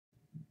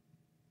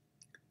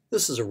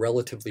This is a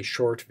relatively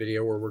short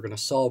video where we're going to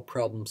solve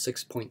problem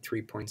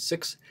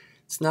 6.3.6.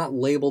 It's not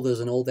labeled as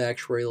an old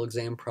actuarial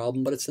exam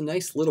problem, but it's a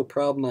nice little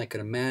problem I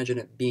could imagine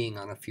it being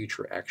on a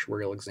future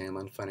actuarial exam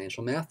on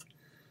financial math.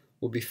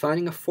 We'll be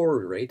finding a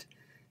forward rate,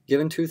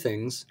 given two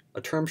things,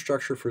 a term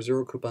structure for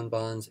zero coupon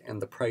bonds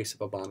and the price of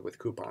a bond with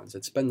coupons.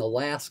 It's been the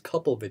last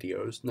couple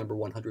videos, number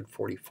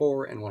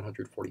 144 and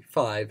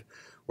 145,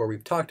 where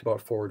we've talked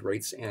about forward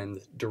rates and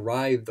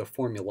derived the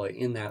formula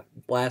in that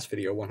last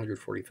video,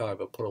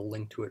 145. I'll put a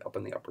link to it up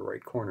in the upper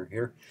right corner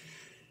here.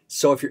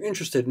 So if you're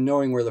interested in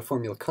knowing where the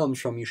formula comes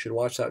from, you should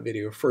watch that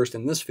video first.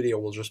 In this video,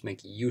 we'll just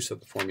make use of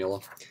the formula,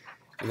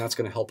 and that's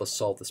going to help us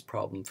solve this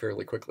problem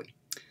fairly quickly.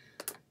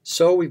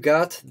 So we've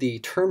got the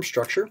term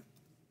structure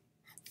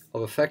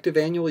of effective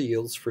annual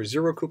yields for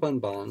zero coupon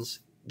bonds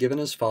given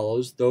as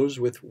follows. Those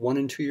with 1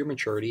 and 2 year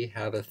maturity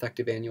have an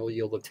effective annual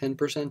yield of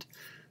 10%.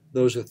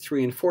 Those with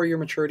 3 and 4 year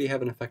maturity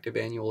have an effective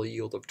annual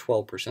yield of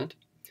 12%.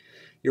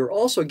 You're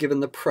also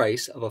given the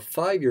price of a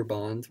 5-year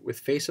bond with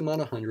face amount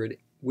 100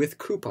 with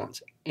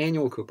coupons,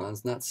 annual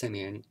coupons, not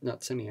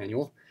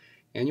semi-annual,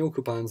 annual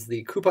coupons.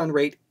 The coupon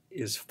rate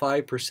is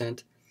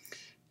 5%.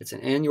 It's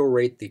an annual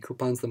rate. The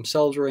coupons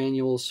themselves are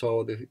annual,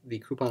 so the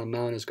coupon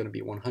amount is going to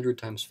be 100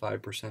 times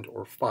 5%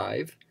 or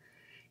 5.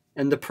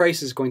 And the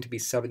price is going to be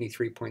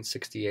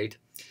 73.68.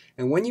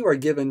 And when you are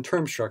given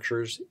term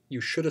structures,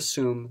 you should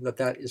assume that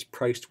that is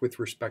priced with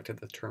respect to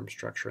the term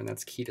structure, and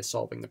that's key to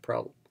solving the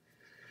problem.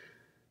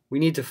 We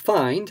need to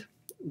find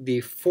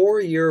the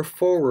 4-year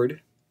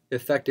forward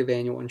effective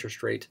annual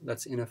interest rate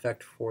that's in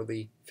effect for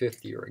the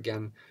 5th year.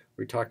 Again,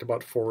 we talked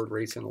about forward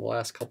rates in the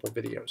last couple of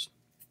videos.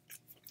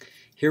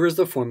 Here is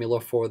the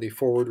formula for the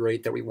forward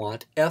rate that we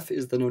want. F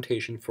is the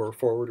notation for a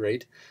forward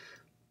rate.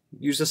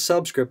 Use a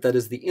subscript that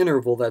is the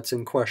interval that's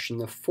in question.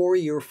 The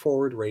 4-year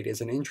forward rate is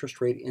an interest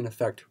rate in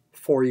effect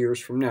 4 years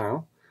from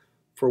now,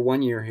 for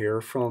 1 year here,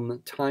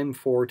 from time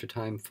 4 to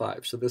time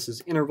 5. So this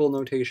is interval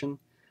notation.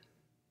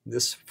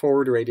 This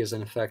forward rate is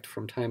in effect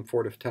from time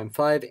 4 to time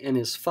 5. N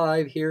is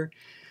 5 here.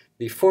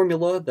 The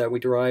formula that we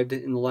derived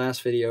in the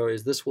last video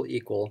is this will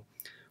equal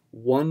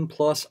 1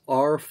 plus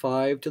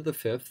R5 to the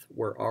 5th,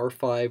 where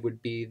R5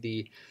 would be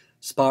the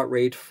spot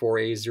rate for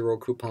a zero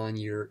coupon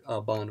year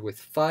bond with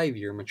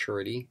 5-year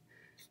maturity,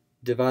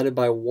 divided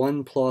by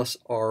 1 plus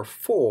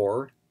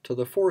R4 to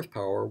the 4th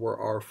power, where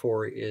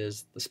R4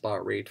 is the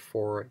spot rate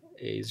for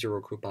a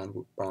zero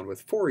coupon bond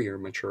with 4-year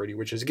maturity,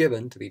 which is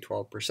given to be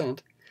 12%,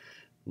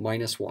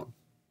 minus 1.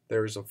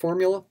 There's a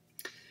formula.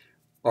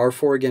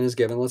 R4 again is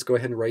given. Let's go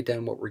ahead and write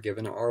down what we're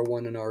given.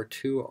 R1 and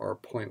R2 are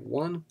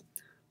 0.1.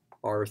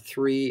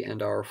 R3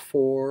 and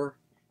R4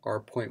 are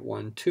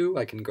 0.12.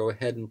 I can go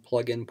ahead and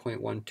plug in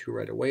 0.12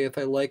 right away if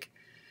I like.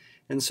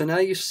 And so now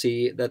you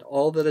see that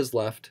all that is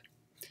left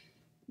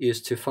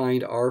is to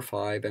find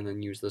R5 and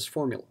then use this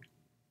formula.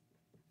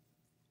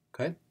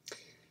 Okay?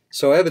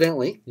 So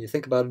evidently, you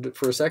think about it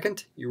for a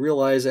second, you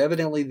realize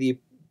evidently the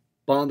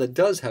bond that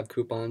does have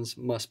coupons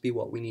must be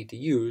what we need to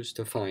use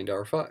to find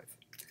R5.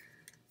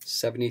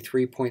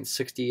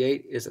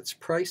 73.68 is its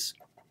price.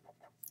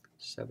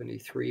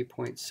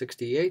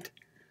 73.68.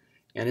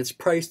 And it's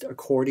priced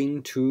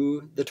according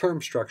to the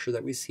term structure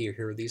that we see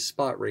here, these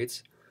spot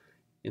rates.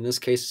 In this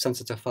case, since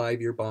it's a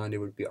 5-year bond, it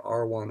would be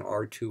R1,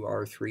 R2,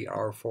 R3,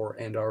 R4,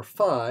 and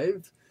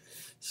R5.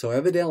 So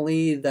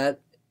evidently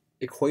that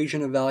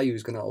equation of value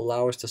is going to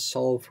allow us to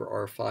solve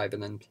for R5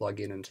 and then plug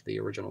in into the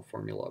original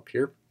formula up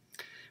here.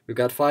 We've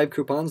got 5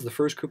 coupons. The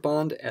first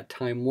coupon at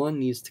time 1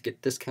 needs to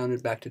get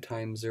discounted back to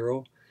time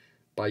 0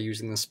 by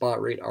using the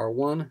spot rate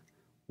R1.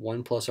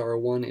 1 plus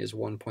R1 is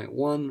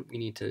 1.1. We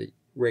need to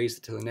raise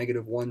it to the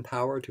negative 1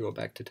 power to go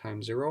back to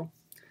time 0.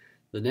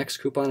 The next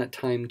coupon at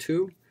time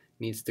 2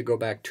 needs to go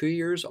back 2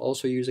 years,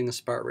 also using a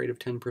spot rate of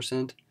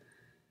 10%,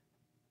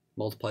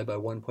 multiplied by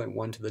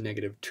 1.1 to the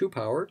negative 2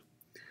 power.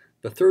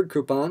 The third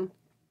coupon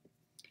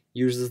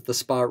uses the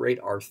spot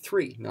rate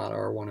R3, not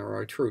R1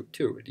 or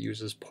R2. It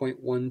uses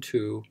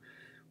 0.12.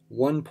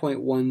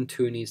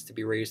 1.12 needs to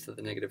be raised to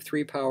the negative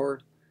 3 power.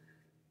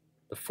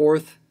 The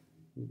fourth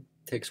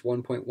takes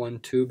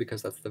 1.12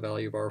 because that's the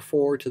value of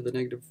R4 to the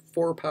negative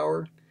 4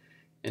 power.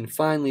 And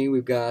finally,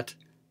 we've got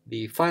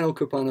the final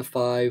coupon of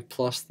 5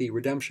 plus the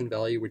redemption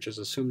value, which is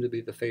assumed to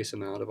be the face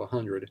amount of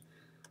 100.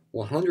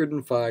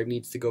 105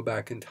 needs to go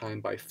back in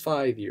time by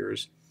 5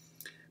 years,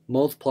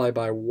 multiply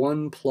by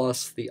 1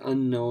 plus the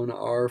unknown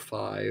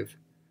R5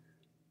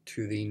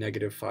 to the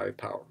negative 5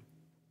 power.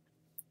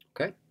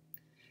 Okay?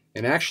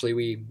 And actually,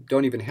 we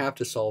don't even have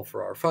to solve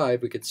for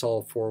R5. We could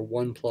solve for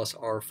 1 plus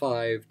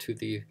R5 to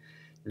the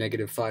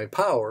negative 5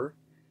 power,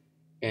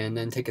 and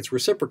then take its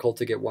reciprocal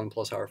to get 1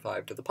 plus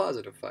R5 to the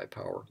positive 5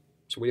 power.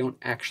 So we don't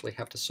actually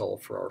have to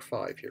solve for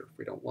R5 here if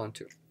we don't want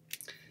to.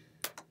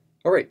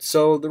 Alright,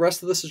 so the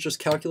rest of this is just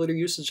calculator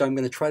usage. I'm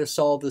going to try to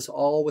solve this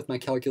all with my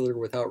calculator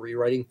without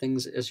rewriting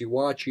things. As you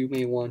watch, you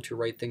may want to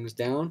write things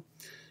down.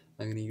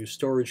 I'm going to use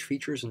storage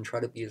features and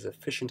try to be as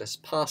efficient as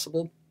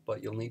possible,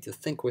 but you'll need to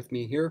think with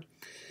me here.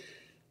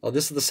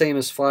 This is the same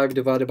as 5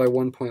 divided by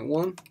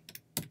 1.1.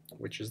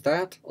 which is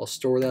that. I'll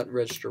store that in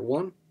register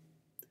 1.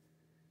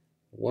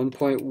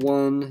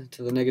 1.1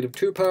 to the negative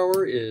 2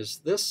 power is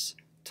this,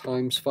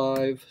 times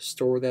 5,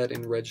 store that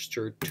in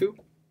register 2.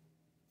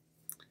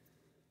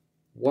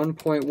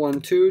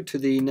 1.12 to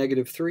the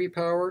negative 3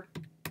 power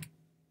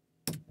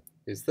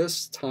is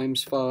this,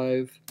 times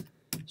 5,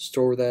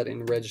 store that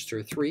in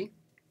register 3.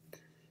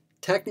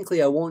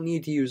 Technically, I won't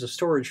need to use a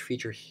storage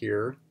feature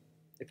here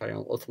if I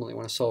ultimately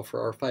want to solve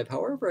for R5.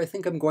 However, I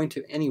think I'm going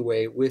to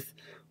anyway with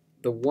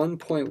the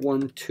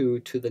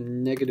 1.12 to the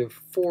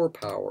negative 4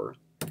 power,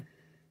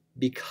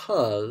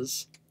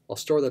 because I'll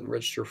store that in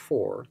register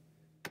 4,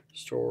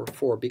 store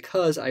 4,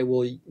 because I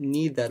will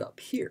need that up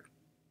here.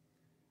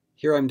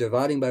 Here I'm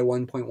dividing by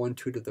 1.12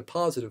 to the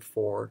positive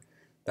 4.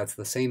 That's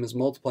the same as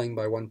multiplying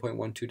by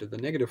 1.12 to the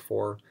negative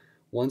 4.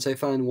 Once I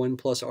find 1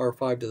 plus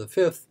R5 to the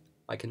 5th,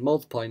 I can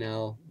multiply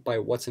now by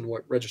what's in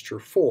what register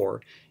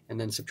 4 and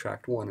then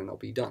subtract 1 and I'll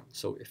be done.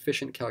 So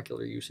efficient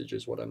calculator usage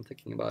is what I'm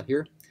thinking about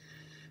here.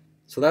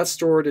 So that's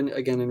stored in,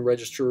 again, in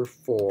register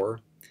 4.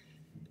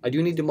 I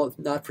do need to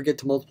not forget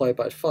to multiply it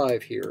by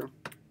 5 here.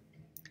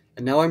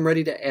 And now I'm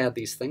ready to add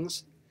these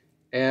things.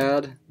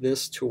 Add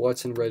this to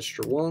what's in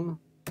register 1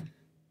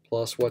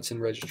 plus what's in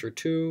register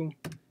 2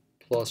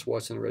 plus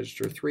what's in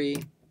register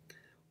 3.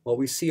 What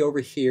we see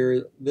over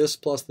here, this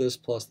plus this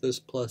plus this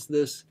plus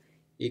this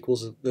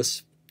equals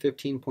this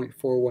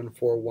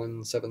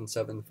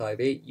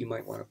 15.414177758. You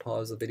might want to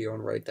pause the video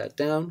and write that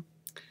down.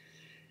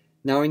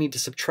 Now I need to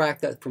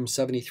subtract that from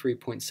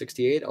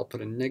 73.68. I'll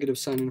put a negative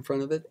sign in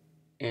front of it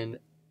and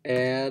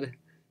add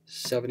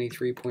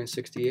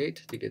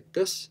 73.68 to get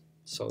this.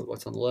 So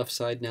what's on the left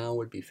side now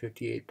would be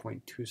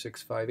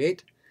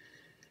 58.2658.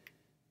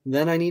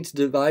 Then I need to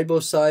divide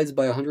both sides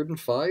by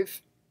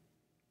 105.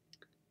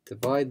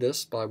 Divide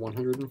this by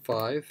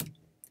 105.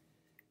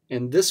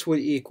 And this would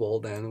equal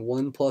then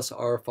 1 plus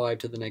R5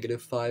 to the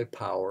negative 5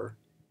 power.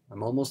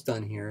 I'm almost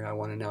done here. I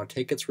want to now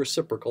take its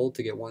reciprocal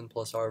to get 1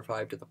 plus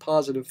R5 to the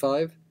positive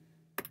 5.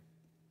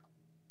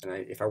 And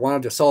if I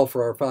wanted to solve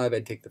for R5,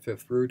 I'd take the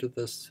 5th root of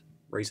this,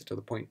 raise it to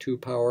the 0.2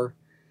 power.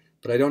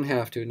 But I don't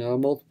have to. Now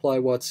multiply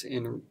what's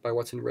in by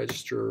what's in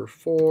register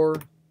 4,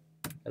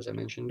 as I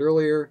mentioned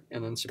earlier,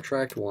 and then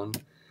subtract 1.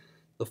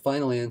 The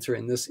final answer,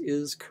 and this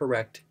is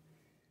correct,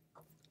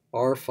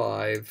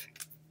 R5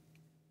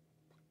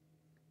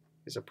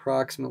 is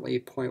approximately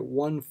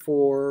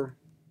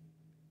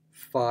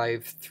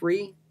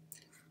 0.1453.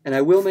 And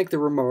I will make the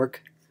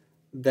remark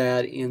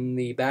that in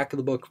the back of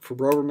the book for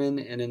Broverman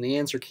and in the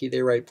answer key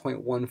they write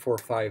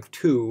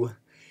 0.1452.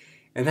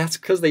 And that's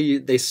because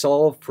they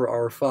solve for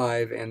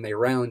R5 and they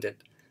round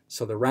it.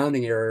 So the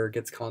rounding error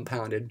gets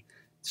compounded,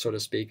 so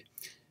to speak.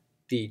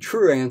 The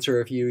true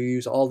answer, if you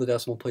use all the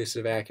decimal places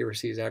of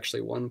accuracy, is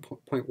actually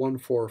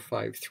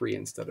 1.1453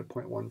 instead of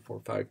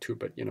 0.1452.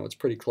 But you know, it's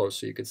pretty close,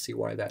 so you could see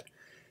why that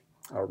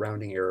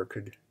rounding error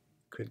could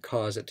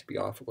cause it to be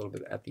off a little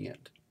bit at the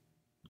end.